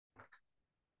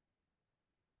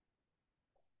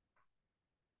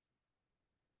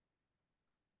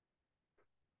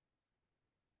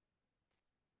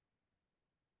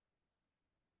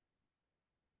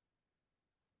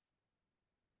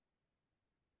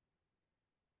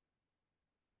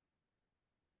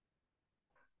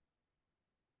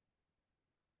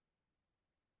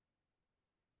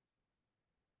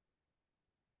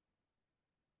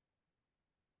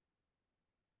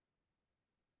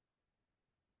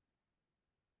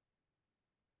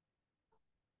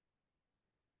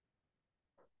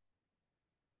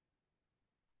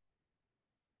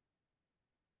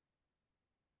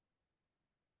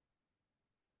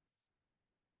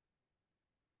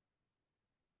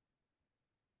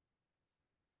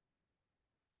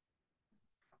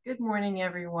Good morning,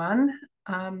 everyone.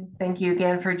 Thank you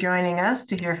again for joining us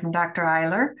to hear from Dr.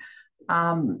 Eyler.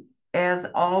 As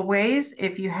always,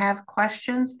 if you have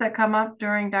questions that come up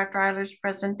during Dr. Eyler's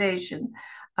presentation,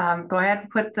 go ahead and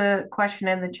put the question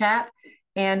in the chat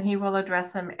and he will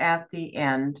address them at the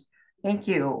end. Thank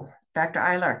you, Dr.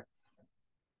 Eyler.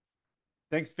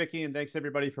 Thanks, Vicki, and thanks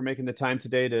everybody for making the time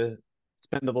today to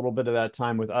spend a little bit of that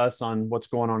time with us on what's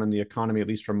going on in the economy, at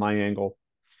least from my angle.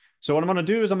 So what I'm going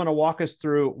to do is I'm going to walk us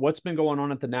through what's been going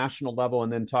on at the national level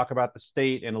and then talk about the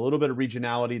state and a little bit of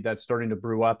regionality that's starting to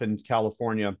brew up in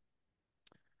California.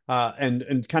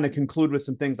 And kind of conclude with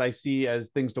some things I see as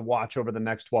things to watch over the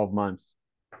next 12 months.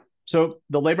 So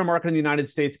the labor market in the United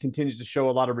States continues to show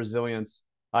a lot of resilience.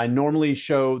 I normally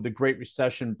show the Great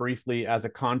Recession briefly as a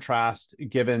contrast,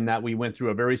 given that we went through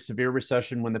a very severe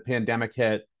recession when the pandemic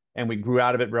hit, and we grew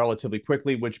out of it relatively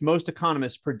quickly, which most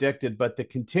economists predicted. But the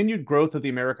continued growth of the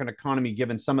American economy,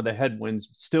 given some of the headwinds,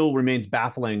 still remains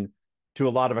baffling to a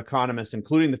lot of economists,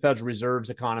 including the Federal Reserve's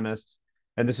economists.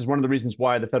 And this is one of the reasons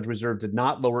why the Federal Reserve did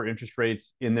not lower interest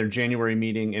rates in their January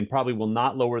meeting and probably will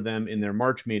not lower them in their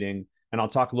March meeting. And I'll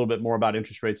talk a little bit more about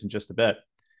interest rates in just a bit.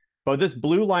 But this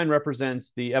blue line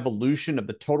represents the evolution of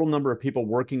the total number of people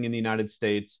working in the United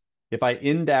States. If I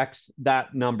index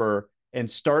that number and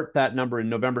start that number in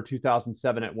November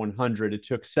 2007 at 100, it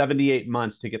took 78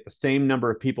 months to get the same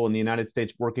number of people in the United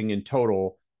States working in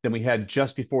total than we had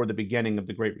just before the beginning of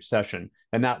the Great Recession.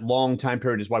 And that long time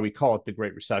period is why we call it the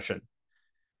Great Recession.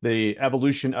 The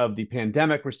evolution of the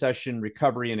pandemic, recession,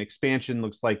 recovery, and expansion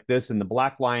looks like this in the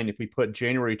black line. If we put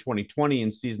January 2020 in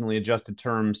seasonally adjusted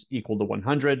terms equal to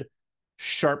 100,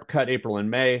 sharp cut April and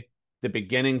May, the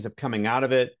beginnings of coming out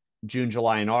of it, June,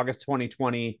 July, and August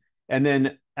 2020. And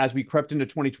then as we crept into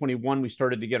 2021, we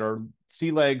started to get our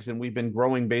sea legs, and we've been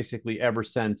growing basically ever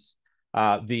since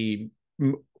the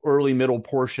early middle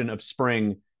portion of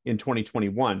spring in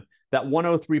 2021. That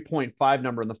 103.5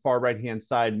 number on the far right-hand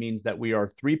side means that we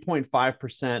are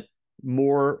 3.5%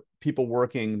 more people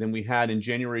working than we had in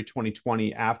January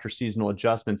 2020 after seasonal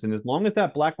adjustments. And as long as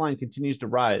that black line continues to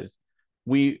rise,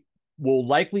 we will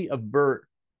likely avert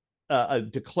a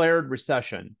declared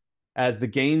recession, as the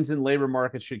gains in labor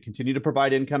markets should continue to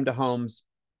provide income to homes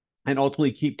and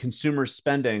ultimately keep consumers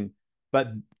spending. But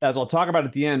as I'll talk about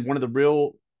at the end, one of the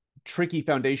real tricky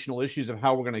foundational issues of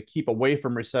how we're going to keep away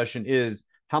from recession is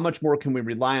how much more can we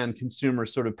rely on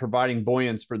consumers sort of providing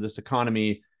buoyance for this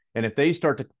economy? And if they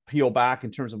start to peel back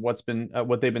in terms of what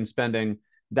they've been spending,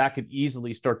 that could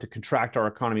easily start to contract our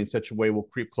economy in such a way we'll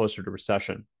creep closer to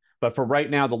recession. But for right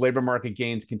now, the labor market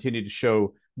gains continue to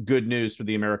show good news for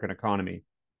the American economy.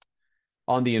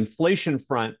 On the inflation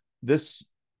front, this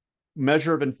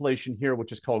measure of inflation here,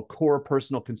 which is called core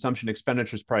personal consumption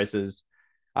expenditures prices,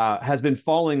 has been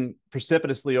falling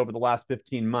precipitously over the last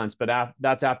 15 months, but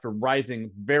that's after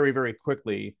rising very, very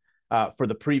quickly for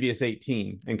the previous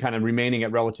 18 and kind of remaining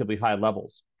at relatively high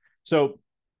levels. So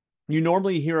you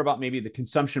normally hear about maybe the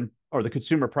consumption or the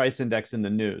consumer price index in the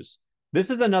news.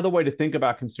 This is another way to think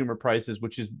about consumer prices,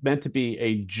 which is meant to be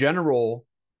a general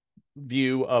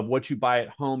view of what you buy at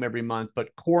home every month,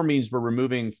 but core means we're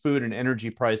removing food and energy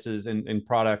prices and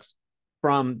products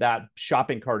from that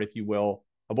shopping cart, if you will,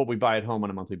 of what we buy at home on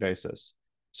a monthly basis.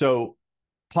 So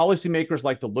policymakers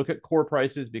like to look at core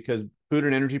prices because food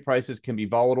and energy prices can be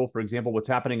volatile. For example, what's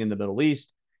happening in the Middle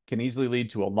East can easily lead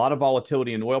to a lot of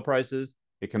volatility in oil prices.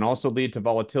 It can also lead to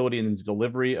volatility in the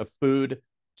delivery of food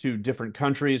to different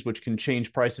countries, which can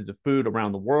change prices of food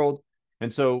around the world.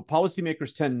 And so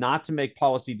policymakers tend not to make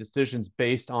policy decisions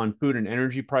based on food and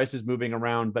energy prices moving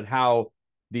around, but how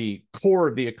the core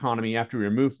of the economy, after we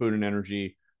remove food and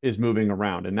energy, is moving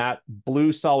around. And that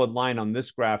blue solid line on this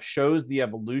graph shows the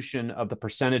evolution of the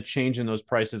percentage change in those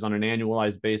prices on an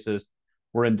annualized basis,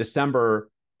 where in December,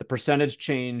 the percentage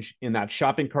change in that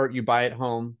shopping cart you buy at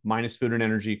home, minus food and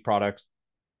energy products,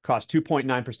 cost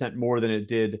 2.9% more than it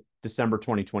did December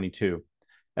 2022.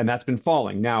 And that's been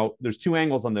falling. Now, there's two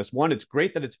angles on this. One, it's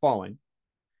great that it's falling,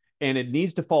 and it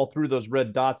needs to fall through those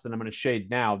red dots that I'm going to shade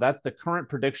now. That's the current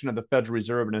prediction of the Federal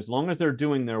Reserve. And as long as they're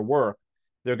doing their work,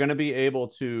 they're going to be able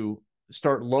to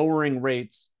start lowering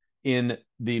rates in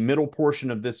the middle portion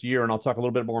of this year. And I'll talk a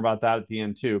little bit more about that at the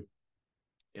end too.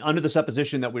 Under the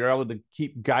supposition that we are able to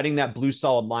keep guiding that blue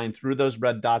solid line through those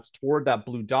red dots toward that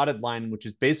blue dotted line, which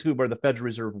is basically where the Federal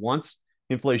Reserve wants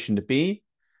inflation to be.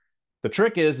 The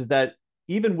trick is that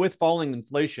even with falling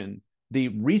inflation, the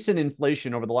recent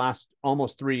inflation over the last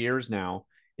almost 3 years now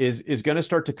is going to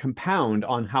start to compound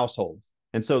on households.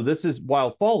 And so this is,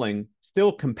 while falling,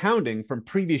 still compounding from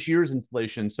previous years'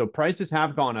 inflation. So prices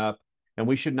have gone up, and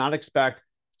we should not expect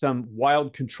some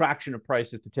wild contraction of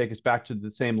prices to take us back to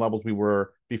the same levels we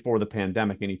were before the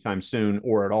pandemic anytime soon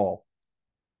or at all.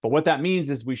 But what that means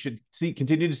is we should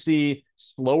continue to see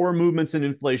slower movements in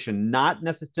inflation, not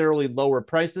necessarily lower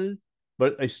prices,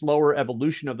 but a slower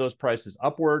evolution of those prices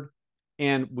upward.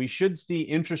 And we should see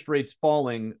interest rates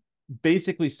falling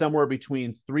basically somewhere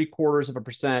between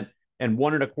 0.75% and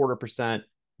 1.25%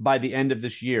 by the end of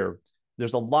this year.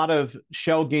 There's a lot of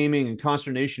shell gaming and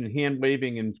consternation and hand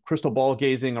waving and crystal ball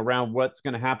gazing around what's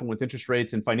going to happen with interest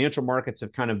rates, and financial markets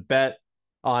have kind of bet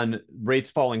on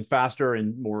rates falling faster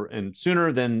and more and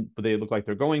sooner than they look like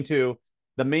they're going to.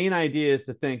 The main idea is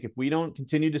to think if we don't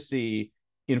continue to see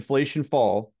inflation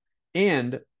fall,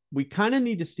 and we kind of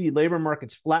need to see labor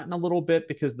markets flatten a little bit,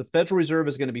 because the Federal Reserve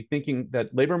is going to be thinking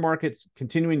that labor markets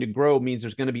continuing to grow means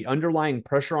there's going to be underlying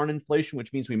pressure on inflation,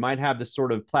 which means we might have this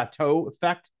sort of plateau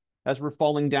effect as we're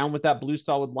falling down with that blue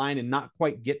solid line and not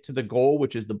quite get to the goal,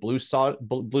 which is the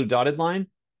blue dotted line.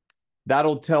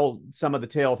 That'll tell some of the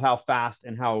tale of how fast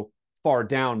and how far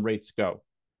down rates go.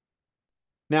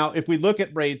 Now, if we look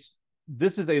at rates,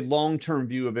 this is a long-term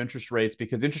view of interest rates,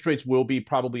 because interest rates will be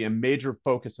probably a major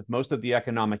focus of most of the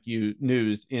economic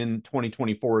news in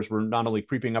 2024, as we're not only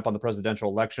creeping up on the presidential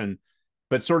election,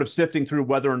 but sort of sifting through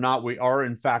whether or not we are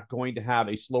in fact going to have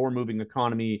a slower moving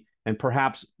economy and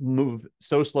perhaps move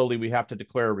so slowly we have to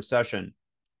declare a recession.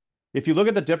 If you look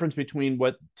at the difference between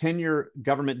what 10-year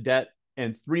government debt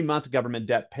and 3-month government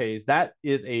debt pays, that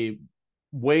is a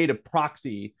way to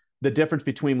proxy the difference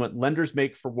between what lenders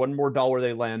make for one more dollar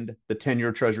they lend, the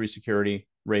 10-year Treasury security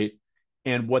rate,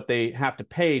 and what they have to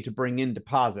pay to bring in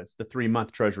deposits, the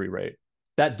 3-month Treasury rate.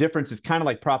 That difference is kind of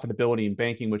like profitability in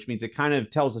banking, which means it kind of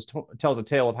tells a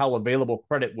tale of how available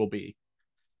credit will be.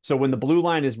 So when the blue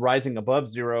line is rising above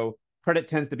zero, credit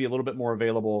tends to be a little bit more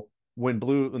available. When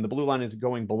the blue line is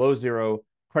going below zero,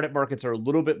 credit markets are a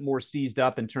little bit more seized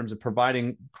up in terms of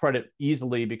providing credit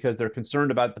easily, because they're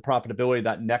concerned about the profitability of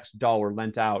that next dollar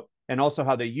lent out, and also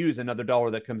how they use another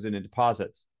dollar that comes in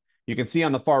deposits. You can see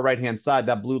on the far right-hand side,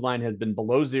 that blue line has been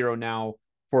below zero now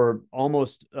for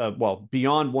almost,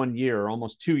 beyond 1 year,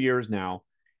 almost 2 years now.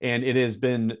 And it has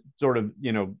been sort of,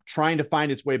 trying to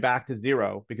find its way back to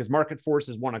zero, because market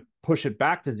forces want to push it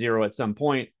back to zero at some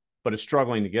point, but it's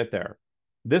struggling to get there.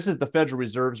 This is the Federal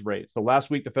Reserve's rate. So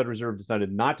last week, the Federal Reserve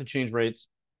decided not to change rates.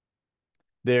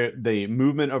 The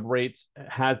movement of rates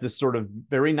has this sort of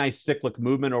very nice cyclic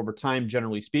movement over time,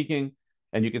 generally speaking.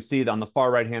 And you can see on the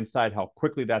far right-hand side how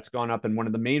quickly that's gone up. And one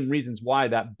of the main reasons why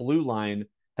that blue line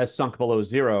has sunk below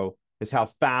zero is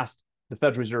how fast the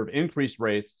Federal Reserve increased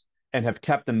rates and have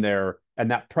kept them there.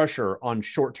 And that pressure on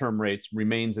short-term rates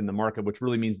remains in the market, which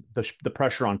really means the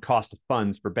pressure on cost of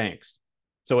funds for banks.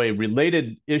 So a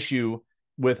related issue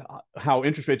with how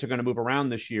interest rates are going to move around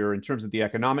this year in terms of the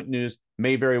economic news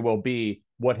may very well be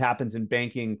what happens in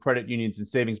banking, credit unions, and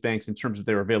savings banks in terms of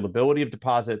their availability of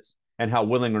deposits and how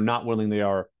willing or not willing they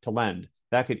are to lend.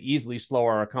 That could easily slow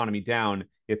our economy down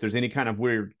if there's any kind of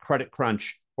weird credit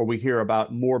crunch, or we hear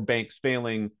about more banks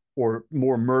failing or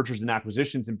more mergers and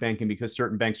acquisitions in banking because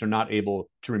certain banks are not able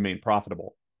to remain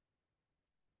profitable.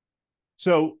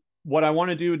 So what I want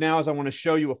to do now is I want to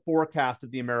show you a forecast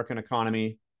of the American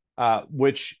economy,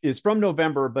 which is from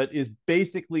November, but is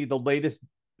basically the latest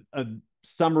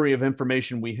summary of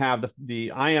information we have.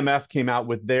 The IMF came out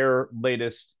with their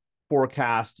latest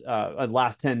forecast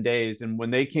last 10 days. And when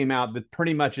they came out, that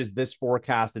pretty much is this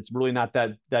forecast. It's really not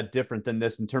that different than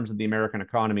this in terms of the American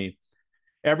economy.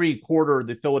 Every quarter,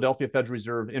 the Philadelphia Federal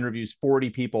Reserve interviews 40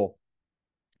 people.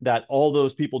 That all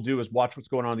those people do is watch what's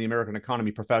going on in the American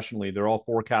economy professionally. They're all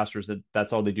forecasters.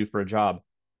 That's all they do for a job.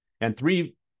 And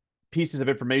 3 pieces of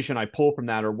information I pull from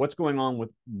that are what's going on with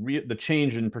the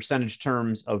change in percentage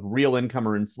terms of real income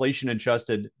or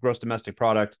inflation-adjusted gross domestic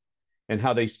product, and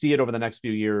how they see it over the next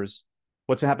few years.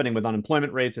 What's happening with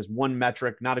unemployment rates is one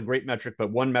metric, not a great metric,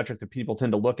 but one metric that people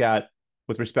tend to look at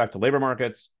with respect to labor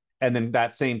markets, and then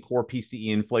that same core PCE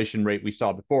inflation rate we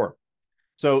saw before.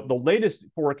 So the latest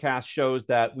forecast shows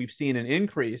that we've seen an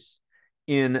increase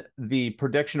in the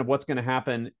prediction of what's going to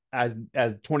happen as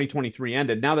 2023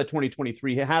 ended. Now that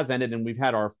 2023 has ended and we've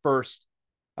had our first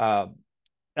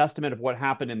estimate of what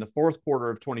happened in the fourth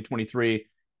quarter of 2023,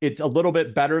 it's a little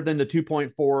bit better than the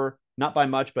 2.4, not by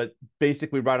much, but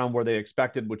basically right on where they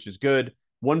expected, which is good.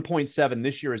 1.7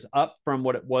 this year is up from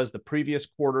what it was the previous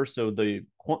quarter. So the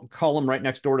column right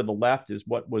next door to the left is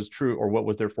what was true, or what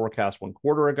was their forecast 1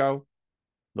 quarter ago.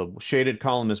 The shaded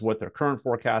column is what their current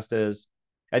forecast is.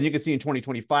 And you can see in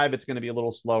 2025, it's going to be a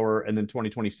little slower, and then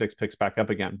 2026 picks back up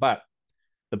again. But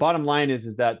the bottom line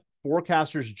is that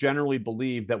forecasters generally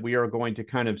believe that we are going to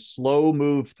kind of slow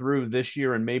move through this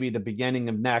year and maybe the beginning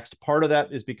of next. Part of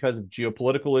that is because of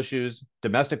geopolitical issues,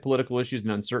 domestic political issues,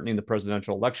 and uncertainty in the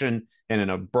presidential election and in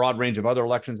a broad range of other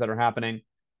elections that are happening.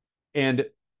 And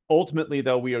ultimately,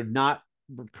 though, we are not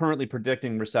currently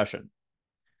predicting recession.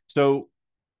 So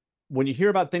when you hear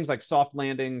about things like soft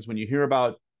landings, when you hear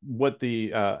about what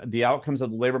the outcomes of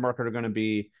the labor market are going to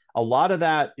be, a lot of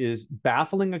that is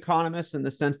baffling economists in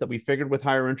the sense that we figured with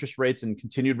higher interest rates and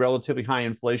continued relatively high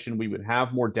inflation, we would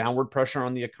have more downward pressure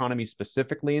on the economy,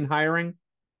 specifically in hiring.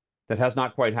 That has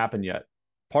not quite happened yet.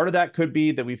 Part of that could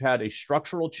be that we've had a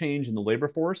structural change in the labor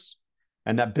force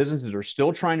and that businesses are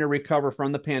still trying to recover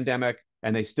from the pandemic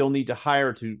and they still need to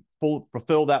hire to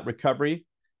fulfill that recovery.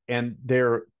 And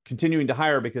they're continuing to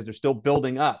hire because they're still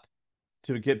building up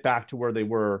to get back to where they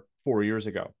were 4 years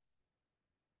ago.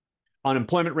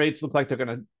 Unemployment rates look like they're going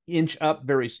to inch up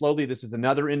very slowly. This is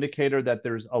another indicator that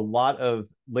there's a lot of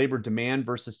labor demand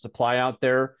versus supply out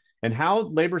there. And how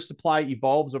labor supply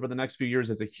evolves over the next few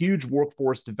years is a huge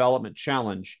workforce development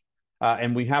challenge.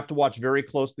 And we have to watch very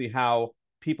closely how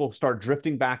people start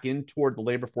drifting back in toward the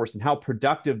labor force and how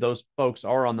productive those folks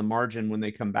are on the margin when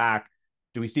they come back.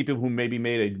 Do we see people who maybe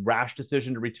made a rash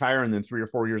decision to retire and then 3 or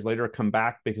 4 years later come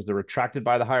back because they're attracted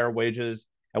by the higher wages?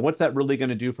 And what's that really going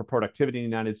to do for productivity in the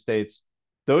United States?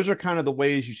 Those are kind of the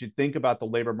ways you should think about the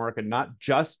labor market, not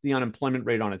just the unemployment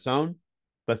rate on its own,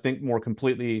 but think more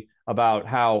completely about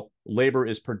how labor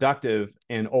is productive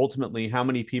and ultimately how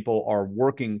many people are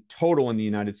working total in the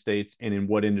United States and in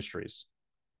what industries.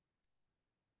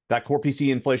 That core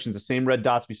PCE inflation is the same red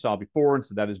dots we saw before, and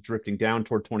so that is drifting down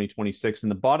toward 2026.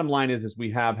 And the bottom line is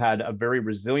we have had a very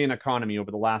resilient economy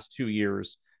over the last 2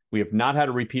 years. We have not had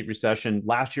a repeat recession.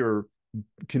 Last year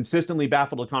consistently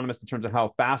baffled economists in terms of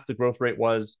how fast the growth rate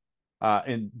was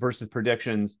and versus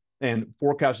predictions. And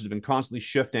forecasters have been constantly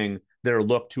shifting their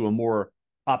look to a more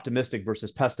optimistic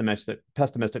versus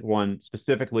pessimistic one,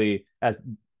 specifically as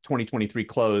 2023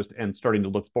 closed and starting to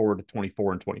look forward to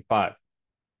 24 and 25.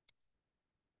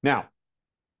 Now,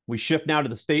 we shift now to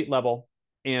the state level.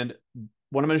 And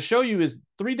what I'm going to show you is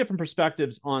 3 different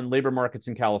perspectives on labor markets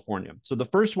in California. So the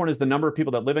first one is the number of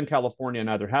people that live in California and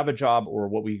either have a job or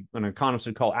what an economist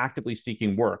would call actively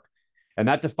seeking work. And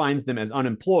that defines them as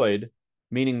unemployed,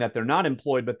 meaning that they're not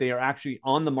employed, but they are actually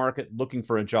on the market looking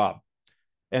for a job.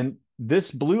 And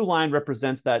this blue line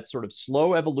represents that sort of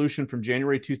slow evolution from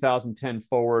January 2010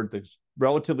 forward, the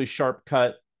relatively sharp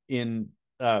cut in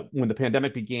when the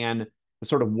pandemic began, the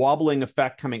sort of wobbling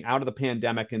effect coming out of the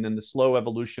pandemic, and then the slow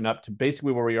evolution up to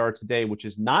basically where we are today, which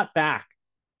is not back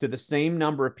to the same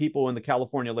number of people in the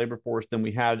California labor force than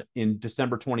we had in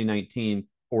December 2019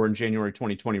 or in January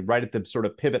 2020, right at the sort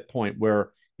of pivot point where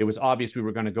it was obvious we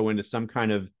were going to go into some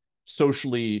kind of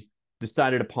socially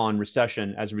decided upon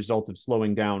recession as a result of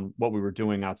slowing down what we were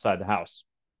doing outside the house.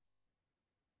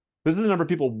 This is the number of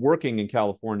people working in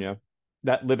California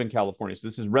that live in California. So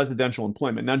this is residential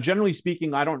employment. Now, generally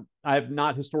speaking, I have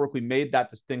not historically made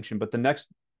that distinction, but the next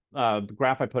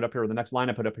graph I put up here, or the next line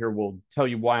I put up here will tell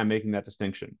you why I'm making that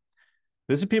distinction.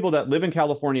 This is people that live in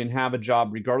California and have a job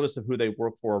regardless of who they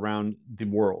work for around the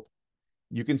world.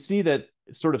 You can see that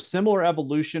sort of similar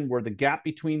evolution where the gap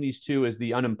between these two is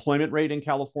the unemployment rate in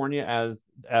California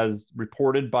as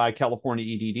reported by California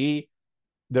EDD.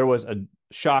 There was a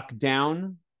shock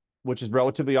down, which is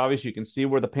relatively obvious. You can see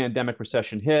where the pandemic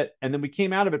recession hit. And then we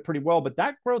came out of it pretty well, but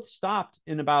that growth stopped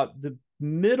in about the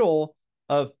middle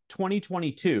of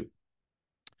 2022.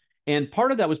 And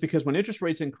part of that was because when interest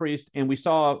rates increased and we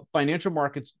saw financial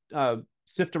markets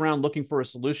sift around looking for a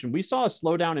solution, we saw a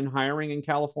slowdown in hiring in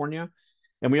California.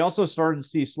 And we also started to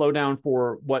see slowdown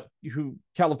for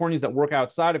Californians that work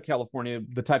outside of California,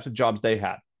 the types of jobs they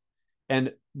had.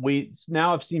 And we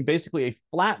now have seen basically a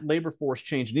flat labor force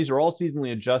change. And these are all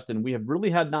seasonally adjusted. And we have really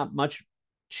had not much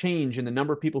change in the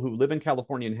number of people who live in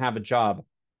California and have a job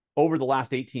over the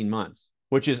last 18 months,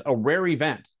 which is a rare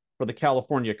event for the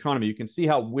California economy. You can see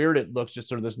how weird it looks, just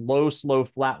sort of this low, slow,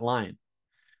 flat line.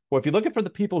 Well, if you look at for the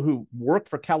people who work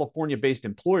for California-based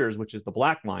employers, which is the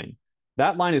black line,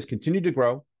 that line has continued to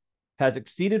grow, has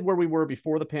exceeded where we were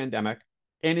before the pandemic,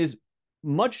 and is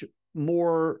much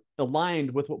more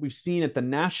aligned with what we've seen at the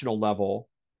national level.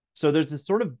 So there's this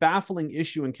sort of baffling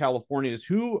issue in California is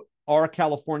who are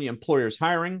California employers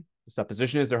hiring? The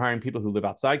supposition is they're hiring people who live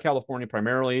outside California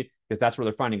primarily because that's where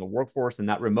they're finding a workforce, and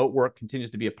that remote work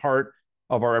continues to be a part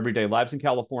of our everyday lives in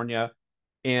California.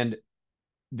 And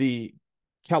the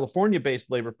California-based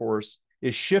labor force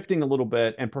is shifting a little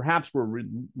bit, and perhaps we're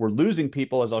losing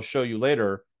people, as I'll show you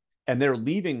later, and they're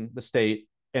leaving the state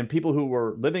And people who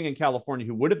were living in California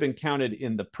who would have been counted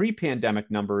in the pre-pandemic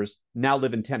numbers now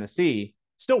live in Tennessee,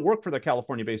 still work for their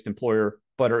California-based employer,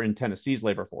 but are in Tennessee's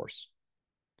labor force.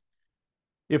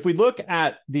 If we look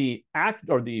at the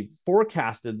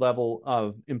forecasted level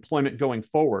of employment going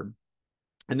forward,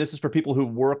 and this is for people who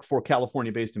work for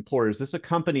California-based employers, this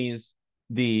accompanies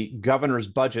the governor's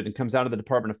budget and comes out of the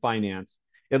Department of Finance.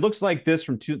 It looks like this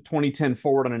from 2010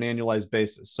 forward on an annualized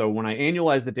basis. So when I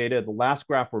annualize the data, the last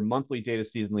graph were monthly data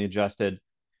seasonally adjusted.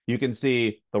 You can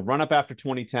see the run up after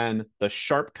 2010, the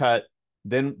sharp cut,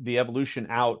 then the evolution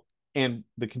out, and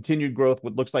the continued growth,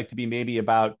 what looks like to be maybe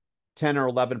about 10 or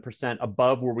 11%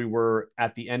 above where we were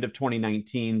at the end of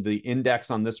 2019. The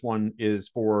index on this one is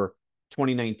for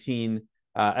 2019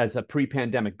 as a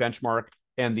pre-pandemic benchmark.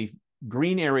 And the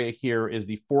green area here is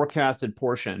the forecasted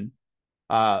portion.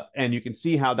 And you can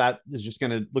see how that is just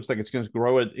going to, looks like it's going to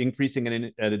grow at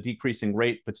increasing at a decreasing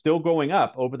rate, but still going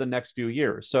up over the next few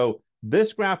years. So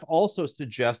this graph also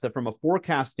suggests that from a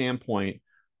forecast standpoint,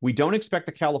 we don't expect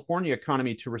the California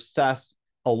economy to recess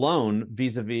alone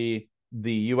vis-a-vis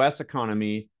the US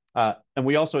economy. And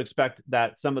we also expect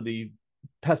that some of the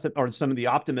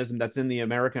optimism that's in the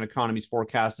American economy's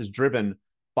forecast is driven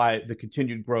by the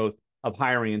continued growth of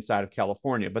hiring inside of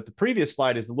California. But the previous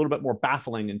slide is a little bit more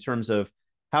baffling in terms of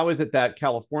how is it that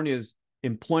California's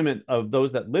employment of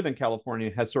those that live in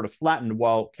California has sort of flattened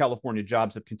while California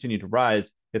jobs have continued to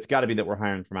rise. It's got to be that we're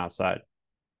hiring from outside.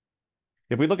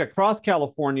 If we look across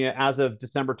California as of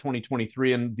December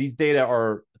 2023, and these data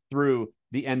are through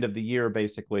the end of the year,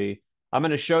 basically, I'm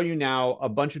going to show you now a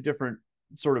bunch of different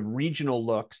sort of regional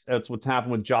looks. That's what's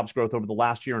happened with jobs growth over the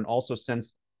last year and also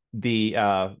since the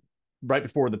right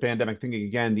before the pandemic, thinking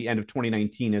again, the end of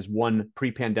 2019 as one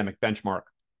pre-pandemic benchmark.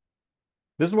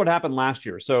 This is what happened last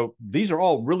year. So these are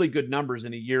all really good numbers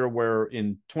in a year where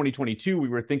in 2022, we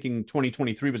were thinking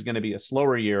 2023 was going to be a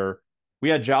slower year. We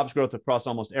had jobs growth across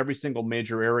almost every single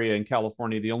major area in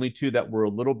California. The only two that were a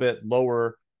little bit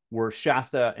lower were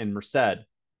Shasta and Merced.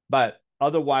 But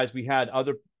otherwise, we had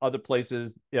other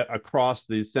places across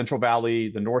the Central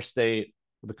Valley, the North State,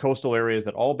 the coastal areas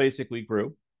that all basically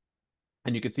grew.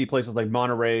 And you could see places like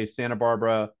Monterey, Santa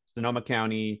Barbara, Sonoma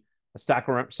County,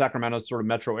 Sacramento sort of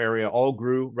metro area all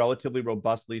grew relatively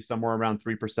robustly, somewhere around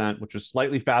 3%, which was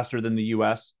slightly faster than the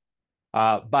US.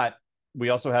 But we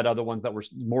also had other ones that were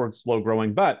more slow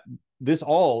growing, but this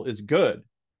all is good.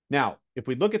 Now, if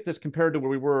we look at this compared to where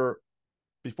we were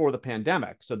before the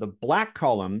pandemic, so the black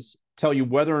columns tell you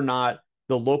whether or not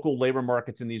the local labor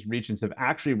markets in these regions have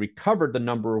actually recovered the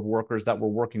number of workers that were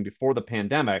working before the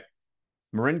pandemic.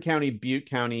 Marin County, Butte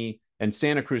County, and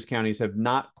Santa Cruz counties have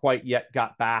not quite yet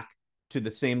got back to the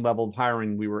same level of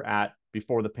hiring we were at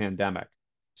before the pandemic.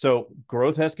 So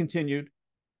growth has continued.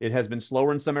 It has been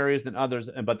slower in some areas than others,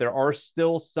 but there are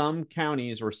still some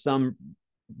counties or some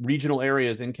regional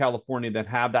areas in California that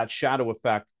have that shadow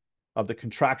effect of the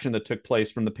contraction that took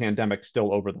place from the pandemic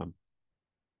still over them.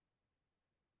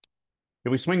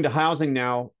 If we swing to housing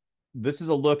now, this is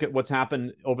a look at what's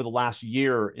happened over the last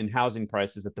year in housing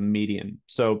prices at the median.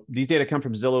 So these data come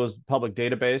from Zillow's public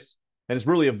database, and it's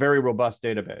really a very robust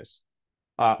database.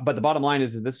 But the bottom line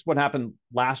is this is what happened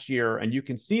last year, and you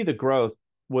can see the growth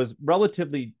was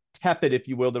relatively tepid, if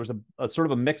you will. There was a sort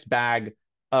of a mixed bag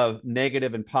of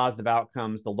negative and positive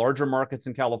outcomes. The larger markets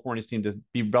in California seem to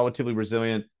be relatively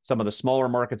resilient. Some of the smaller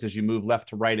markets, as you move left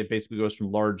to right, it basically goes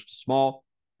from large to small.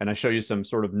 And I show you some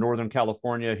sort of Northern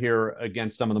California here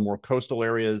against some of the more coastal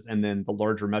areas and then the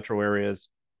larger metro areas.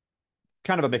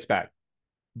 Kind of a mixed bag.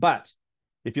 But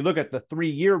if you look at the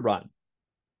 3-year run,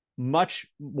 much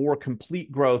more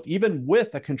complete growth, even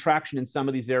with a contraction in some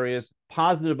of these areas,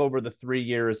 positive over the 3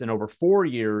 years, and over 4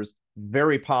 years,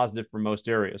 very positive for most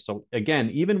areas. So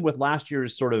again, even with last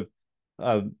year's sort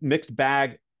of mixed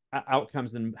bag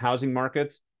outcomes in housing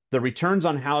markets, the returns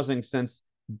on housing since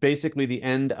basically the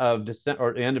end of December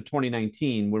or the end of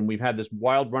 2019, when we've had this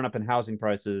wild run up in housing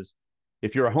prices,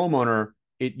 if you're a homeowner,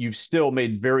 you've still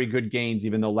made very good gains,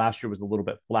 even though last year was a little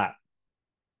bit flat.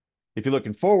 If you're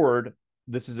looking forward,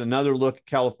 this is another look at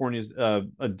California's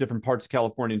different parts of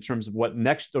California in terms of what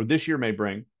next or this year may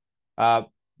bring.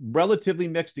 Relatively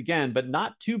mixed again, but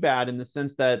not too bad in the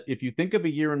sense that if you think of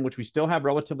a year in which we still have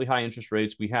relatively high interest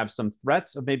rates, we have some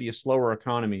threats of maybe a slower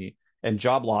economy and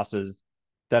job losses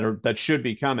that should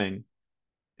be coming.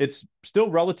 It's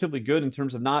still relatively good in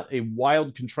terms of not a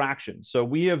wild contraction. So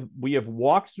we have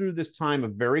walked through this time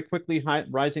of very quickly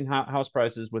rising house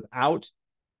prices without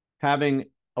having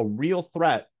a real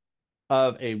threat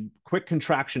of a quick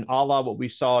contraction, a la what we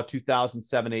saw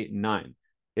 2007, 8, and 9.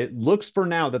 It looks for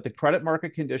now that the credit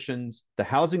market conditions, the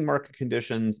housing market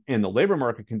conditions, and the labor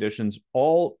market conditions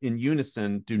all in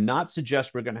unison do not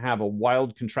suggest we're going to have a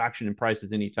wild contraction in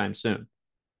prices anytime soon.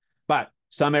 But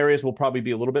some areas will probably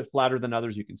be a little bit flatter than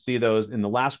others. You can see those in the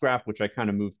last graph, which I kind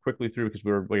of moved quickly through because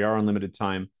we are on limited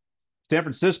time. San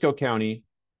Francisco County,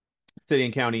 city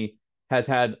and county, has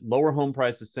had lower home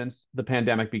prices since the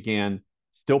pandemic began,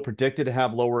 still predicted to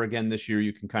have lower again this year.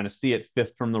 You can kind of see it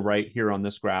fifth from the right here on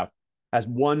this graph as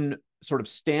one sort of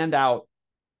standout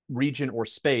region or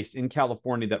space in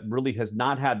California that really has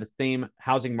not had the same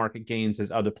housing market gains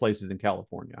as other places in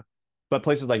California. But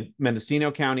places like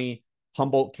Mendocino County,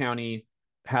 Humboldt County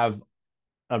have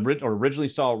originally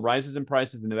saw rises in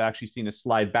prices and have actually seen a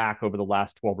slide back over the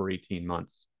last 12 or 18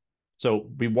 months. So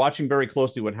be watching very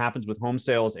closely what happens with home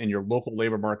sales and your local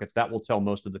labor markets. That will tell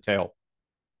most of the tale.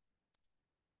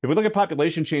 If we look at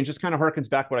population change, this kind of harkens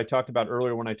back what I talked about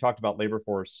earlier when I talked about labor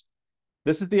force.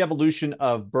 This is the evolution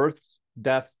of births,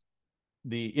 deaths,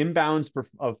 the inbounds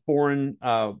of foreign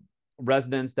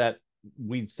residents that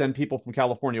we send people from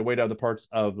California away to other parts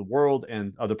of the world,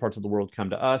 and other parts of the world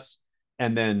come to us.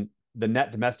 And then the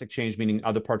net domestic change, meaning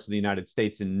other parts of the United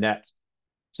States in net.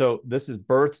 So this is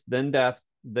births, then death,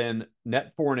 then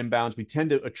net foreign inbounds. We tend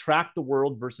to attract the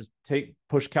world versus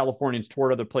push Californians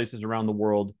toward other places around the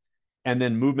world. And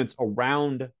then movements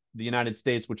around the United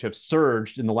States, which have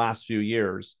surged in the last few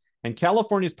years. And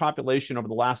California's population over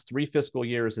the last 3 fiscal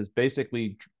years has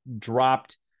basically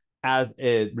dropped as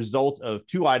a result of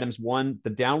two items. One,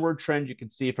 the downward trend you can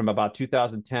see from about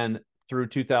 2010 through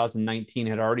 2019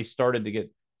 had already started to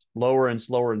get slower and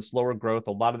slower and slower growth.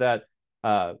 A lot of that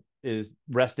is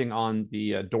resting on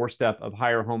the doorstep of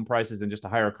higher home prices and just a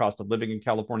higher cost of living in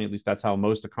California. At least that's how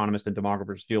most economists and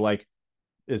demographers feel like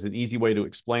is an easy way to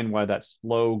explain why that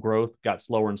slow growth got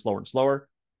slower and slower and slower.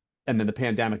 And then the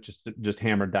pandemic just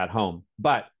hammered that home.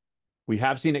 But we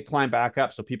have seen it climb back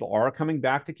up. So people are coming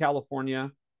back to California.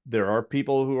 There are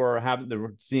people who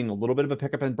they're seeing a little bit of a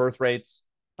pickup in birth rates.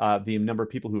 The number of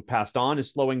people who have passed on is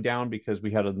slowing down because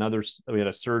we had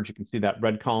a surge. You can see that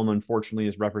red column, unfortunately,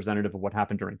 is representative of what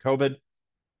happened during COVID.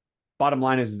 Bottom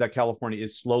line is that California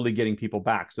is slowly getting people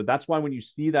back. So that's why when you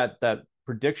see that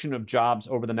prediction of jobs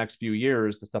over the next few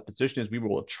years, the supposition is we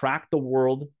will attract the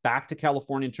world back to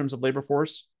California in terms of labor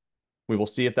force. We will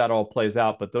see if that all plays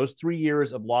out. But those 3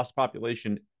 years of lost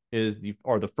population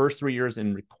are the first 3 years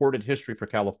in recorded history for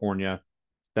California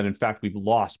that, in fact, we've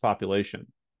lost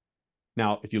population.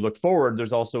 Now, if you look forward,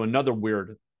 there's also another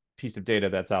weird piece of data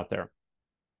that's out there.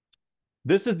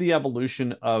 This is the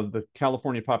evolution of the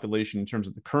California population in terms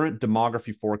of the current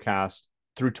demography forecast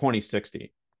through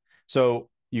 2060. So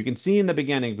you can see in the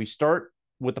beginning, we start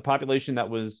with the population that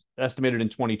was estimated in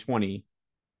 2020.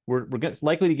 We're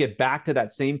likely to get back to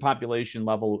that same population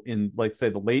level in, like, say,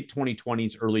 the late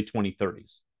 2020s, early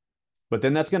 2030s. But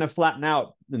then that's going to flatten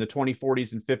out in the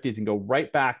 2040s and 50s and go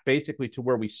right back basically to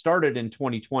where we started in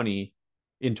 2020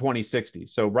 in 2060.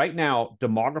 So right now,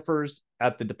 demographers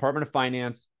at the Department of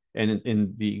Finance and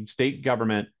in the state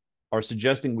government are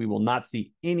suggesting we will not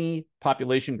see any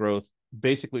population growth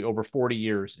basically over 40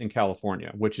 years in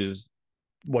California, which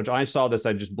I saw this,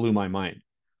 I just blew my mind.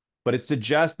 But it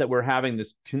suggests that we're having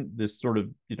this sort of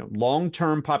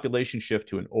long-term population shift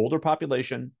to an older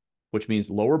population, which means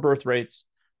lower birth rates,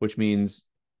 which means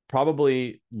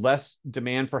probably less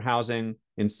demand for housing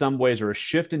in some ways, or a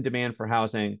shift in demand for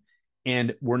housing.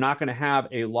 And we're not going to have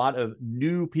a lot of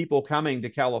new people coming to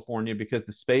California because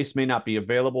the space may not be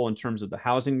available in terms of the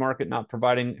housing market not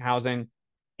providing housing,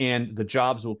 and the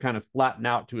jobs will kind of flatten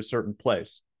out to a certain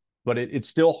place. But it's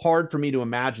still hard for me to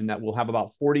imagine that we'll have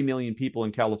about 40 million people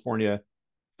in California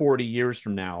 40 years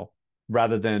from now,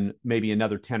 rather than maybe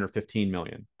another 10 or 15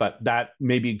 million. But that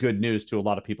may be good news to a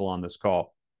lot of people on this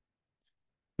call.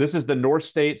 This is the North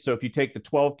State. So if you take the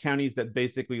 12 counties that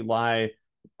basically lie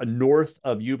north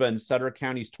of Yuba and Sutter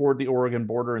counties toward the Oregon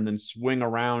border, and then swing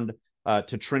around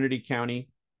to Trinity County,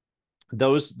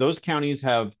 those counties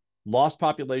have lost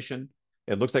population.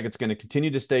 It looks like it's going to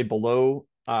continue to stay below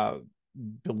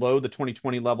the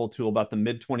 2020 level to about the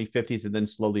mid 2050s and then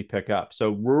slowly pick up.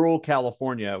 So rural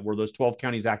California, where those 12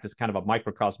 counties act as kind of a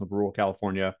microcosm of rural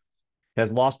California,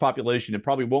 has lost population and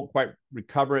probably won't quite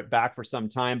recover it back for some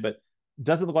time, but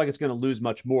doesn't look like it's going to lose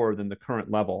much more than the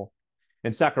current level.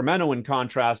 And Sacramento, in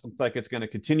contrast, looks like it's going to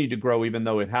continue to grow, even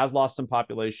though it has lost some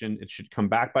population. It should come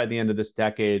back by the end of this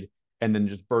decade and then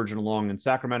just burgeon along. And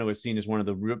Sacramento is seen as one of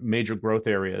the major growth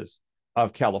areas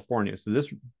of California. So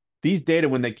these data,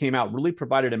 when they came out, really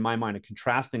provided, in my mind, a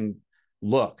contrasting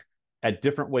look at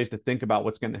different ways to think about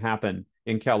what's going to happen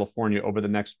in California over the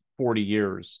next 40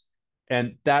 years.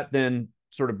 And that then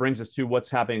sort of brings us to what's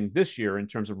happening this year in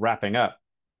terms of wrapping up.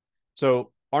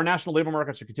 So our national labor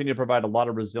markets are continuing to provide a lot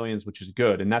of resilience, which is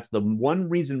good. And that's the one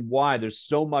reason why there's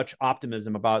so much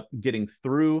optimism about getting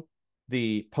through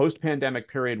the post-pandemic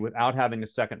period without having a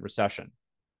second recession.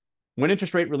 When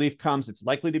interest rate relief comes, it's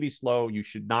likely to be slow. You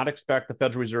should not expect the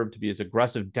Federal Reserve to be as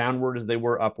aggressive downward as they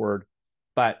were upward.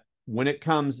 But when it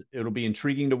comes, it'll be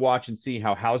intriguing to watch and see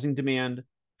how housing demand,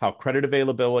 how credit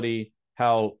availability,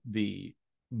 how the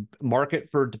market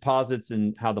for deposits,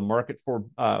 and how the market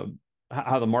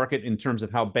in terms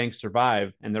of how banks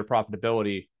survive and their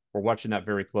profitability. We're watching that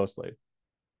very closely.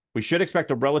 We should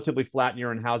expect a relatively flat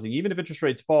year in housing, even if interest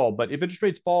rates fall. But if interest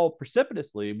rates fall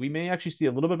precipitously, we may actually see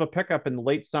a little bit of a pickup in the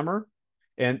late summer.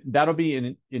 And that'll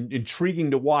be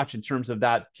intriguing to watch in terms of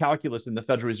that calculus in the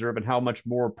Federal Reserve and how much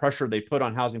more pressure they put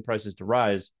on housing prices to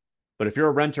rise. But if you're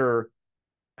a renter,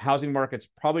 housing market's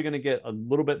probably going to get a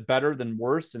little bit better than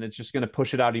worse, and it's just going to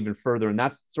push it out even further. And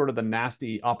that's sort of the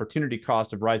nasty opportunity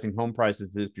cost of rising home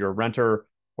prices. If you're a renter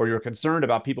or you're concerned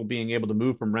about people being able to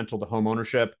move from rental to home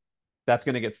ownership, that's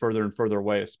going to get further and further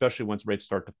away, especially once rates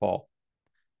start to fall.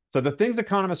 So the things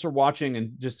economists are watching,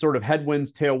 and just sort of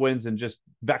headwinds, tailwinds, and just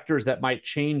vectors that might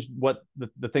change what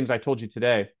the things I told you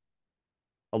today.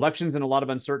 Elections and a lot of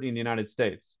uncertainty in the United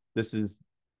States. This is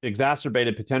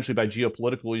exacerbated potentially by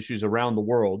geopolitical issues around the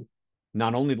world,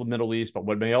 not only the Middle East, but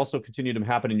what may also continue to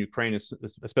happen in Ukraine,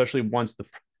 especially once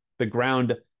the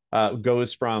ground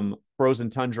goes from frozen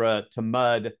tundra to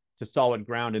mud to solid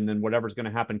ground, and then whatever's going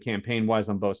to happen campaign-wise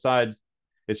on both sides.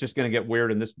 It's just going to get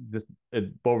weird. And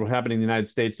what will happen in the United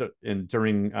States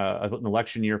during an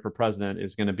election year for president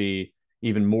is going to be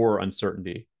even more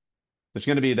uncertainty. There's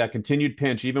going to be that continued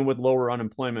pinch, even with lower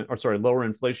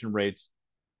inflation rates.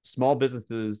 Small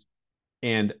businesses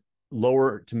and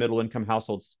lower to middle income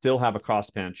households still have a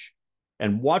cost pinch.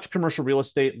 And watch commercial real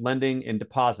estate lending and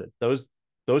deposits.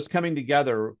 Those coming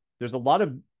together. There's a lot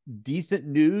of decent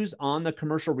news on the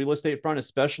commercial real estate front,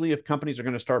 especially if companies are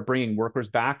going to start bringing workers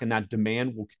back, and that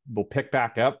demand will pick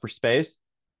back up for space.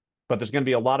 But there's going to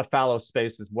be a lot of fallow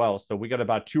space as well. So we got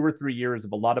about 2 or 3 years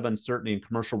of a lot of uncertainty in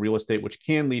commercial real estate, which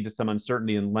can lead to some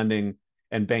uncertainty in lending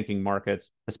and banking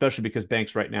markets, especially because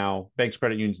banks right now, banks,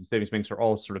 credit unions, and savings banks are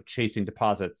all sort of chasing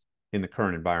deposits in the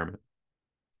current environment.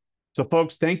 So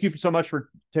folks, thank you so much for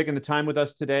taking the time with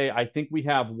us today. I think we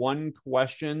have one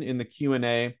question in the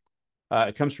Q&A.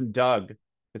 It comes from Doug.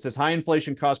 It says, high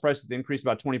inflation caused prices to increase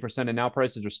about 20%, and now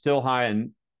prices are still high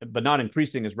but not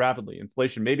increasing as rapidly.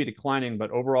 Inflation may be declining,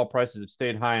 but overall prices have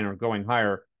stayed high and are going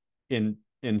higher in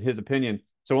his opinion.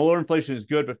 So lower inflation is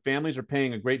good, but families are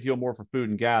paying a great deal more for food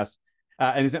and gas.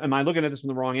 Am I looking at this from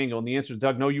the wrong angle? And the answer is,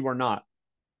 Doug, no, you are not.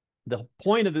 The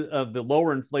point of the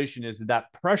lower inflation is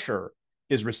that pressure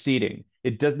is receding.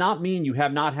 It does not mean you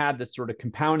have not had this sort of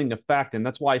compounding effect. And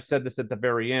that's why I said this at the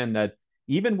very end, that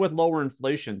even with lower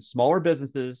inflation, smaller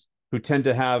businesses who tend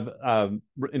to have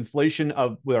inflation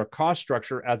with our cost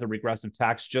structure as a regressive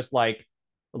tax, just like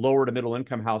lower to middle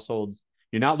income households,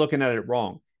 you're not looking at it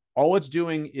wrong. All it's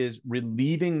doing is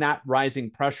relieving that rising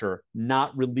pressure,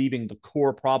 not relieving the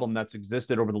core problem that's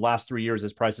existed over the last 3 years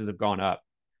as prices have gone up.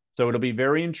 So it'll be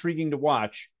very intriguing to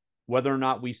watch whether or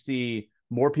not we see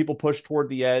more people push toward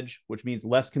the edge, which means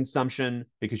less consumption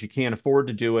because you can't afford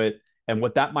to do it, and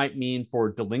what that might mean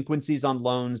for delinquencies on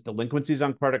loans, delinquencies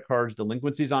on credit cards,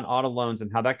 delinquencies on auto loans,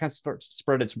 and how that can start to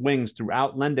spread its wings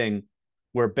throughout lending,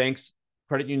 where banks,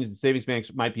 credit unions, and savings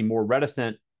banks might be more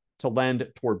reticent to lend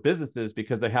toward businesses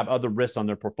because they have other risks on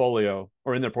their portfolio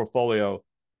or in their portfolio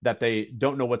that they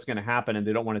don't know what's going to happen, and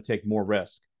they don't want to take more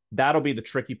risk. That'll be the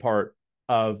tricky part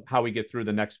of how we get through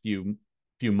the next few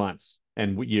months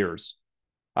and years.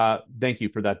 Thank you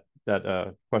for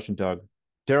that question, Doug.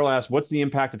 Daryl asked, what's the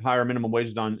impact of higher minimum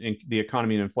wages on the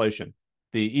economy and inflation?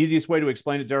 The easiest way to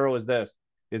explain it, Daryl, is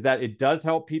that it does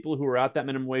help people who are at that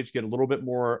minimum wage get a little bit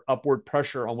more upward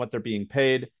pressure on what they're being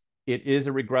paid. It is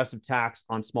a regressive tax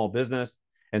on small business,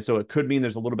 and so it could mean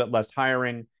there's a little bit less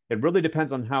hiring. It really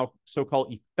depends on how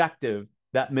so-called effective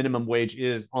that minimum wage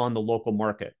is on the local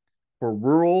market. For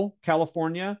rural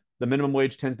California, the minimum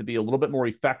wage tends to be a little bit more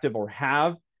effective or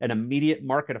have an immediate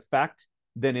market effect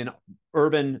than in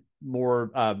urban,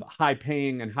 more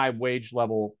high-paying and high-wage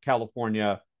level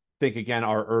California. Think again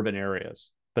our urban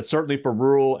areas, but certainly for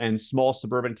rural and small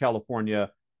suburban California,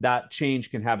 that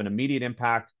change can have an immediate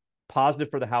impact, positive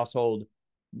for the household,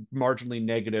 marginally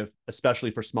negative,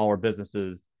 especially for smaller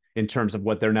businesses in terms of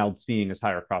what they're now seeing as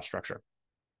higher cost structure.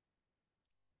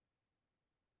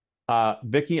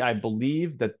 Vicki, I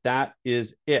believe that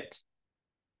is it.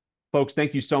 Folks,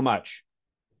 thank you so much.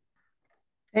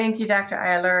 Thank you, Dr.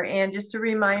 Eyler. And just a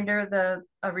reminder,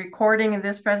 a recording of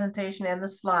this presentation and the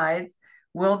slides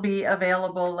will be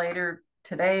available later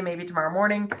today, maybe tomorrow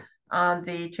morning on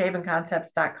the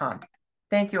chabinconcepts.com.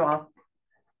 Thank you all.